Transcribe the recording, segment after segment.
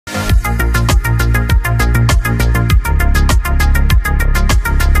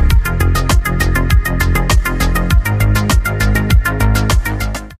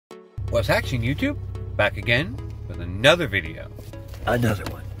Action YouTube, back again with another video. Another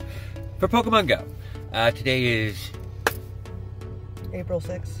one. For Pokemon Go. Today is April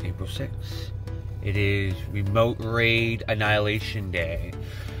 6th. April 6th. It is Remote Raid Annihilation Day.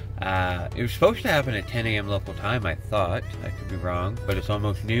 It was supposed to happen at 10 a.m. local time, I thought. I could be wrong, but it's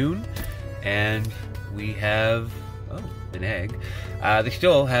almost noon, and we have, an egg. They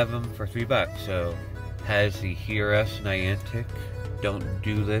still have them for $3, so has the Hear Us Niantic Don't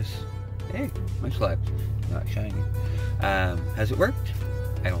Do This egg. My select, not shiny. Has it worked?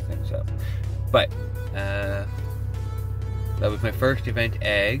 I don't think so. But, that was my first event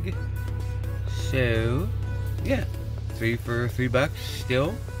egg. So, yeah, 3 for $3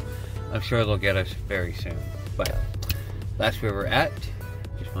 still. I'm sure they'll get us very soon. But that's where we're at.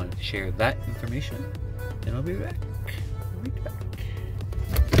 Just wanted to share that information. And I'll be back.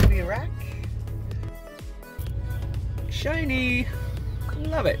 It'll be a rack. Shiny!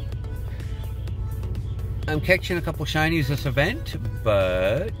 Love it. I'm catching a couple shinies this event,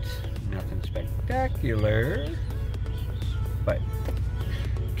 but nothing spectacular. But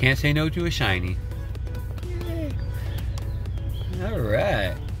can't say no to a shiny. Yay.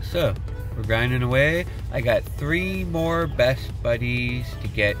 Alright, so we're grinding away. I got 3 more best buddies to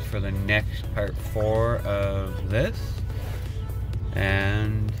get for the next part 4 of this.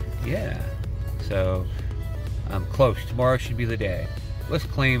 And yeah, so I'm close. Tomorrow should be the day. Let's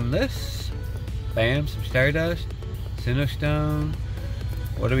claim this. Bam, some Stardust, Sinnoh.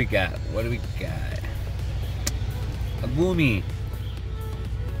 What do we got? What do we got? A Goomy.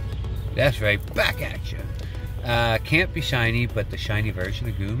 That's right, back at you. Can't be shiny, but the shiny version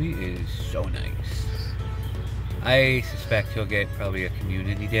of Goomy is so nice. I suspect he'll get probably a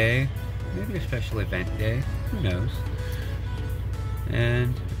community day, maybe a special event day, who knows.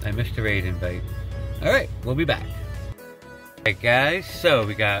 And I missed a raid invite. Alright, we'll be back. Alright guys, so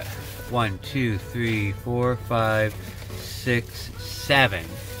we got 1, 2, 3, 4, 5, 6, 7.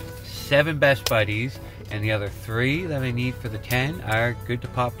 7 best buddies, and the other 3 that I need for the 10 are good to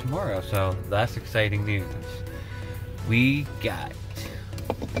pop tomorrow, so that's exciting news. We got,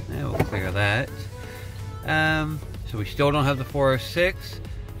 we'll clear that. So we still don't have the 4 or 6.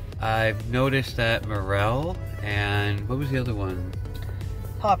 I've noticed that Morel and what was the other one?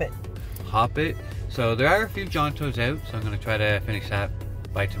 Hoppit. Hoppit. So there are a few Jontos out, so I'm going to try to finish that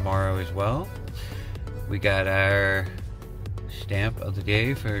by tomorrow as well. We got our stamp of the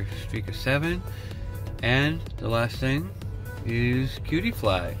day for streak of 7, and the last thing is Cutie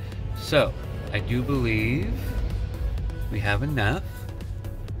Fly. So I do believe we have enough.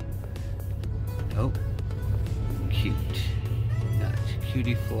 Oh, cute, not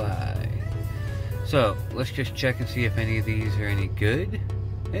Cutie Fly. So let's just check and see if any of these are any good.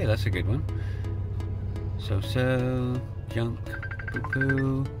 Hey, that's a good one. So, junk,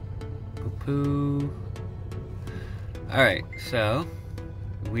 poo-poo, poo-poo. Alright, so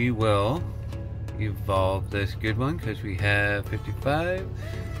we will evolve this good one because we have 55.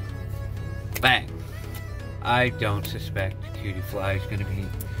 Bang! I don't suspect Cutie Fly is going to be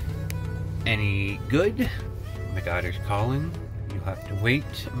any good. My daughter's calling. You'll have to wait,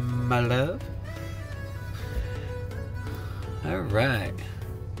 my love. Alright.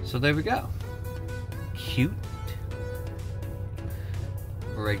 So there we go. Cute.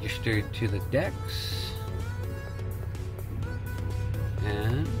 Registered to the Dex.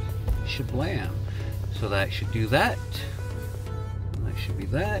 And shablam. So that should do that. That should be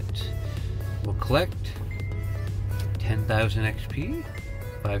that. We'll collect 10,000 XP.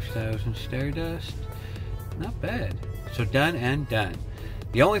 5,000 Stardust. Not bad. So done and done.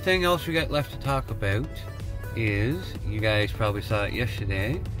 The only thing else we got left to talk about is, you guys probably saw it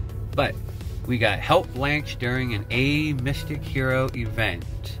yesterday, but we got help Blanche during an A Mystic Hero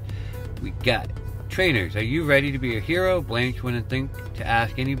event. We got trainers. Are you ready to be a hero? Blanche wouldn't think to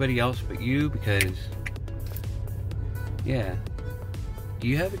ask anybody else but you because, yeah. Do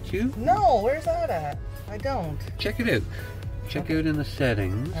you have it too? No, where's that at? I don't. Check it out. Check out in the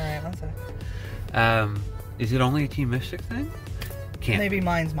settings. Alright, one sec. Is it only a Team Mystic thing? Can't. Maybe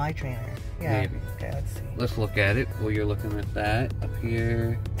mine's my trainer. Yeah. Maybe. Okay, let's see. Let's look at it while you're looking at that. Up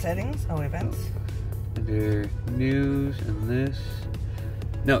here. Settings? Oh, events. Under news and this.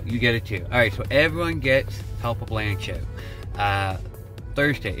 No, you get it too. Alright, so everyone gets Help a Blanche out.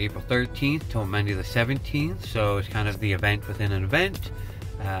 Thursday, April 13th till Monday the 17th. So it's kind of the event within an event.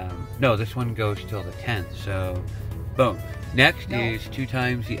 No, this one goes till the 10th. So, boom. Next is 2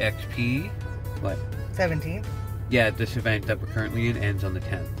 times the XP. What? 17th. Yeah, this event that we're currently in ends on the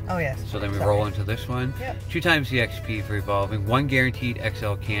 10th. Oh, yes. So then we roll into this one. Yep. 2 times the XP for evolving. 1 guaranteed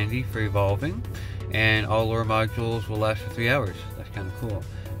XL candy for evolving. And all lure modules will last for 3 hours. That's kind of cool.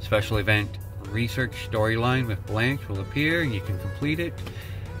 Special event research storyline with blanks will appear and you can complete it.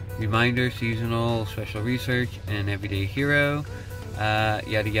 Reminder, seasonal, special research, and everyday hero,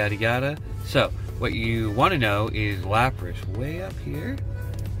 yada yada yada. So, what you want to know is Lapras, way up here,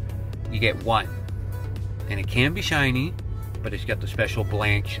 you get 1. And it can be shiny, but it's got the special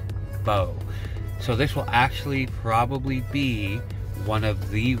blank bow. So this will actually probably be one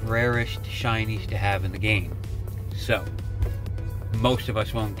of the rarest shinies to have in the game. So, most of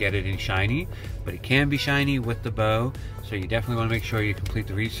us won't get it in shiny, but it can be shiny with the bow. So you definitely want to make sure you complete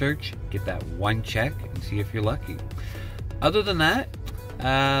the research, get that 1 check, and see if you're lucky. Other than that,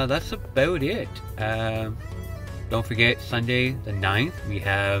 that's about it. Don't forget, Sunday the 9th, we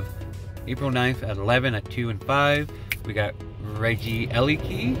have April 9th at 11, at 2 and 5. We got Reggie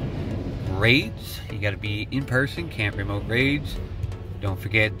Eliki raids. You got to be in person, can't remote raids. Don't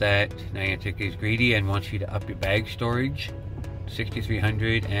forget that Niantic is greedy and wants you to up your bag storage.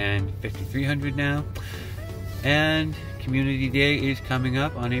 6,300 and 5,300 now. And Community Day is coming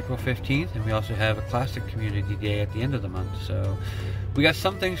up on April 15th, and we also have a Classic Community Day at the end of the month. So we got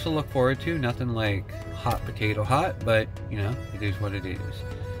some things to look forward to. Nothing like hot potato hot, but you know, it is what it is.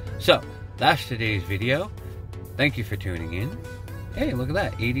 So that's today's video. Thank you for tuning in. Hey, look at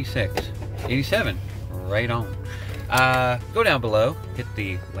that, 86, 87, right on. Go down below, hit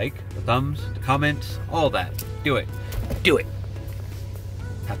the like, the thumbs, the comments, all that. Do it. Do it.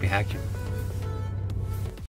 Happy hatching.